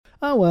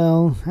Oh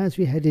well, as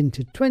we head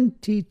into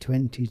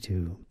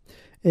 2022,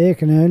 it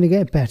can only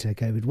get better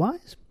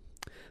COVID-wise,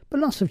 but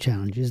lots of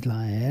challenges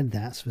lie ahead,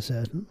 that's for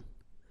certain.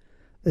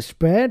 The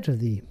spread of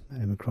the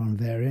Omicron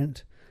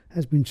variant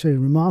has been truly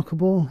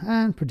remarkable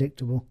and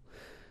predictable,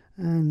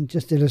 and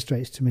just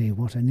illustrates to me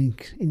what an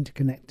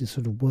interconnected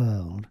sort of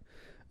world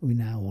we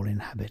now all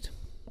inhabit.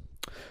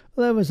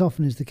 Although, as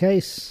often is the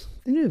case,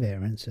 the new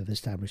variants of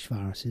established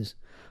viruses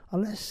are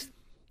less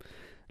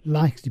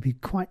likely to be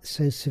quite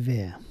so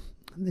severe.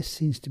 And this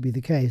seems to be the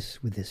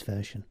case with this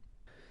version.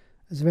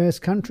 As various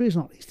countries,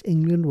 not least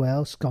England,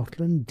 Wales,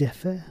 Scotland,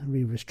 differ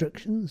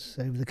restrictions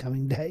over the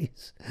coming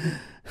days.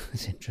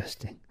 It's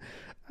interesting.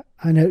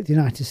 I note the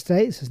United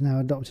States has now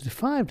adopted a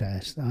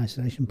 5-day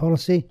isolation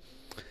policy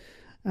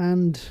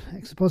and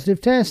extra positive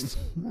test,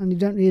 and you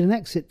don't need an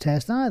exit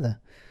test either.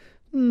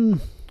 Or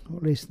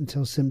at least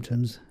until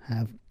symptoms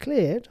have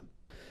cleared,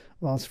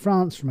 whilst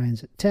France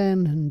remains at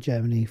 10 and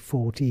Germany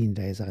 14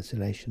 days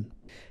isolation.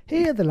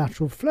 Here the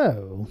lateral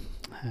flow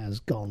has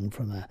gone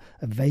from a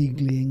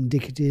vaguely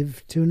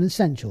indicative to an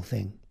essential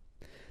thing.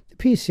 The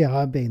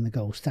PCR being the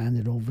gold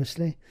standard,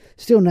 obviously,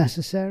 still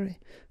necessary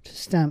to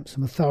stamp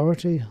some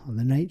authority on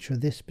the nature of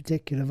this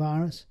particular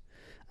virus.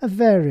 A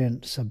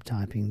variant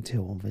subtyping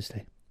too,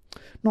 obviously,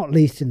 not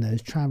least in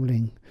those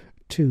travelling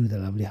to the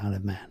lovely Isle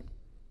of Man.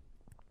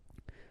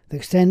 The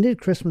extended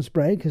Christmas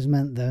break has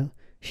meant, though,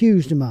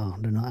 huge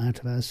demand on our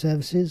out-of-hours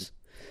services,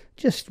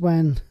 just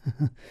when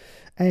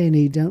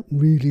A&E don't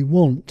really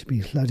want to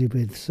be flooded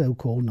with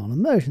so-called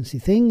non-emergency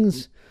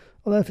things,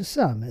 although for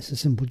some it's a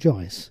simple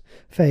choice,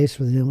 faced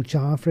with an ill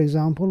child, for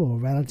example, or a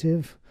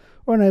relative,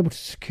 or unable to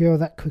secure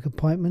that quick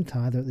appointment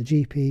either at the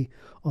GP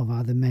or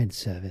via the med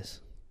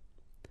service.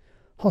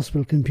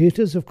 Hospital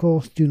computers, of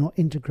course, do not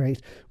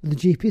integrate with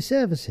the GP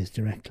services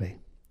directly,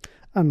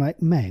 unlike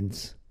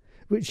meds,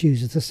 which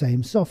uses the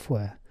same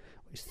software,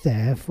 which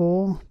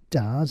therefore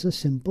does a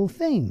simple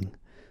thing.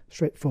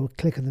 Straightforward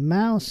click of the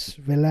mouse,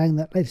 relaying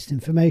that latest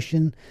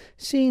information,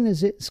 seen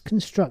as it's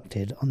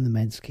constructed on the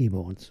meds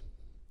keyboards.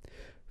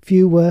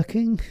 Few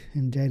working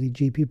in daily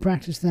GP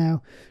practice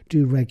now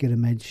do regular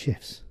med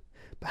shifts.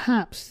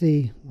 Perhaps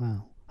the,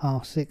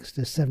 6:30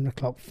 to 7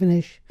 o'clock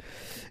finish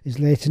is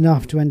late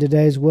enough to end a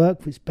day's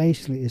work, which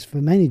basically is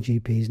for many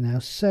GPs now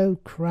so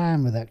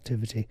crammed with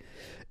activity,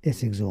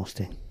 it's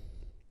exhausting.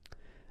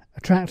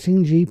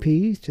 Attracting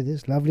GPs to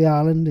this lovely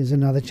island is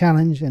another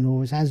challenge, and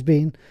always has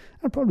been,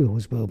 and probably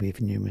always will be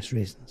for numerous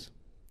reasons.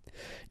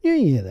 New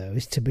Year, though,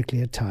 is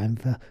typically a time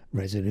for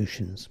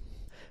resolutions.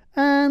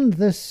 And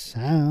the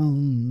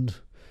sound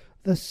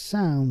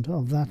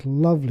of that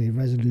lovely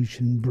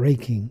resolution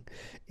breaking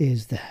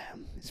is there.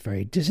 It's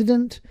very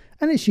dissident,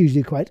 and it's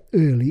usually quite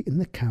early in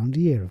the calendar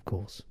year, of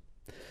course.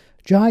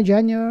 Dry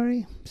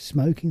January,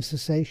 smoking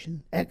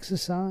cessation,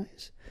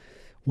 exercise,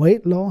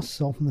 weight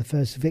loss, often the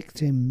first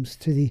victims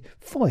to the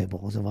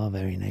foibles of our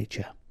very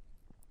nature.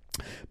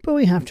 But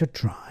we have to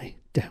try,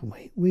 don't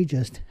we? We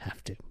just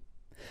have to.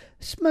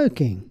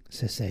 Smoking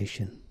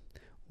cessation,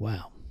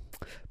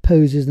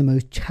 poses the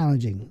most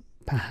challenging,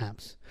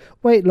 perhaps.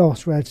 Weight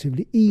loss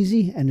relatively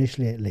easy,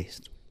 initially at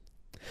least.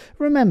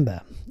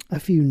 Remember, a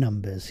few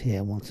numbers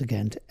here once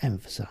again to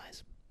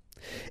emphasise.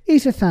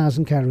 Eat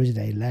 1,000 calories a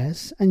day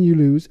less, and you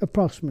lose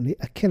approximately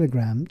a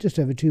kilogram, just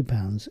over 2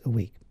 pounds a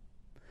week.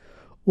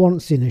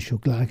 Once the initial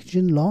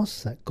glycogen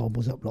loss, that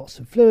gobbles up lots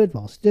of fluid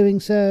whilst doing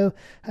so,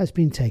 has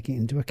been taken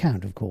into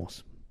account, of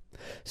course.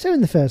 So in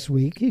the first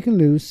week you can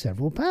lose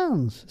several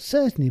pounds.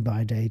 Certainly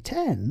by day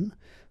 10,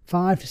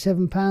 5 to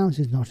 7 pounds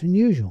is not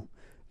unusual.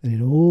 Then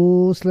it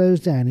all slows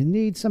down and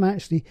needs some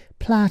actually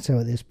plateau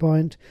at this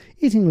point,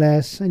 eating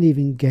less and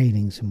even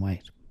gaining some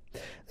weight.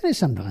 Then it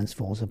sometimes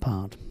falls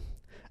apart.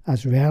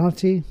 As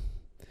reality,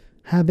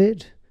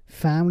 habit,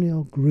 family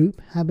or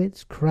group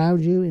habits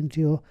crowd you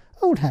into your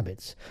old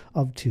habits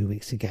of 2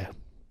 weeks ago.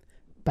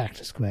 Back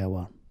to square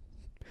one.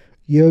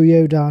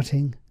 Yo-yo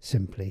darting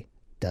simply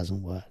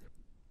doesn't work.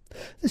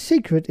 The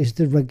secret is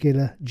the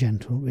regular,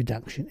 gentle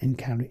reduction in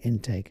calorie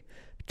intake.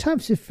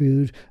 Types of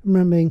food,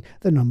 remembering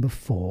the number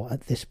 4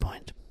 at this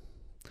point.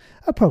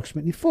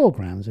 Approximately 4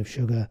 grams of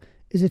sugar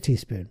is a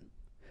teaspoon.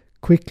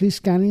 Quickly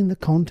scanning the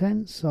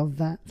contents of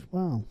that,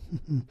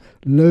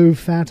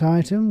 low-fat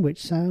item, which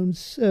sounds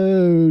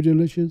so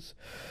delicious,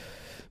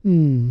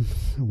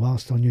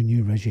 whilst on your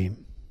new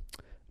regime.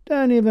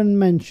 Don't even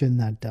mention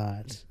that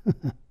diet.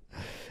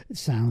 It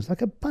sounds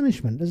like a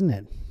punishment, doesn't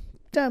it?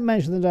 Don't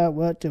mention the diet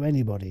won't do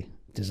anybody.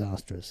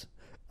 Disastrous.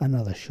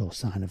 Another sure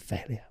sign of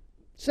failure.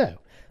 So,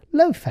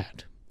 low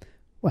fat.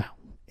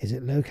 Is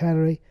it low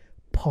calorie?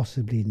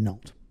 Possibly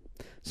not.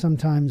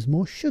 Sometimes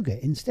more sugar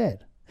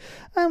instead.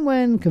 And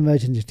when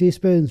converted into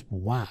teaspoons,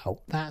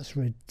 that's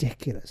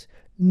ridiculous.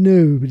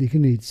 Nobody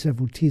can eat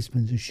several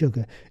teaspoons of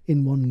sugar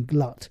in one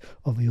glut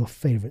of your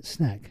favourite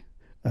snack.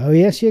 Oh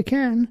yes, you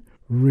can.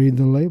 Read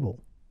the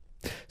label.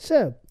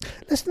 So,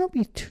 let's not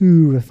be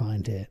too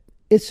refined here.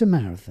 It's a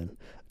marathon.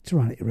 To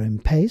run at your own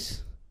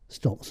pace,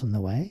 stops on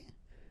the way,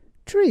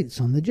 treats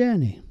on the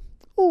journey.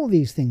 All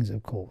these things,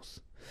 of course,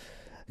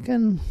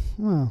 can,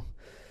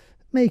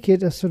 make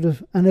it a sort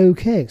of an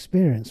okay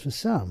experience for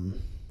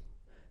some.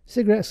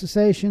 Cigarette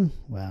cessation,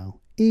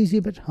 well, easy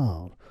but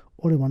hard,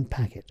 all in one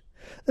packet.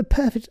 The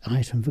perfect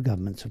item for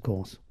governments, of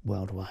course,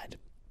 worldwide.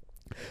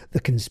 The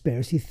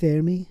conspiracy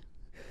theory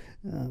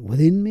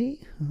within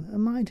me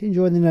might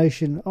enjoy the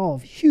notion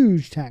of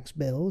huge tax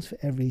bills for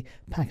every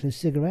packet of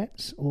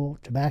cigarettes or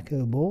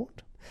tobacco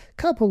bought,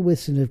 coupled with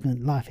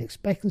significant life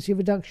expectancy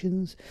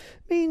reductions,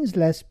 means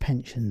less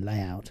pension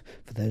layout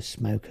for those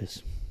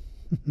smokers.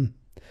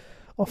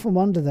 Often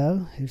wonder,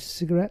 though, if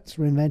cigarettes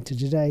were invented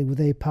today, would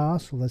they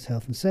pass all those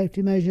health and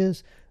safety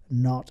measures?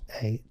 Not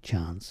a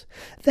chance.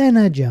 Then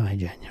a dry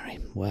January.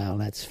 Well,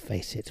 let's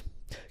face it,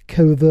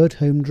 covert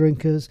home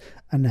drinkers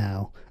are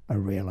now a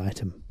real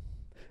item.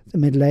 The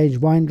middle-aged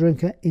wine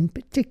drinker in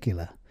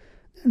particular,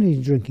 not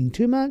only drinking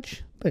too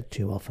much, but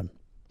too often.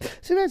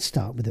 So let's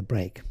start with a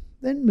break,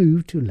 then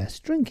move to less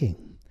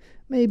drinking.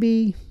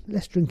 Maybe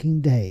less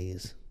drinking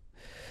days.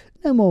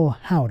 No more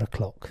Howard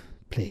o'clock,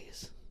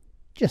 please.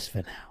 Just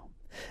for now.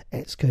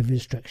 Ex-COVID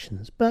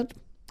restrictions, but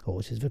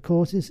horses for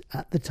courses,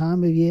 at the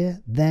time of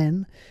year,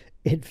 then,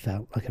 it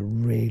felt like a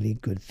really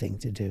good thing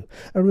to do.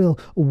 A real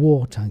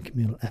wartime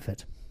communal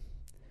effort.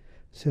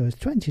 So as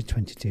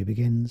 2022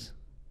 begins,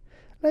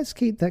 let's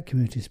keep that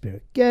community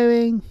spirit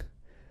going.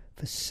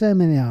 For so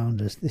many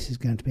Islanders, this is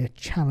going to be a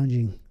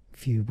challenging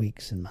few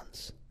weeks and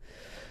months.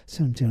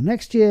 So until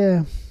next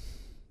year,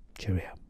 cheerio.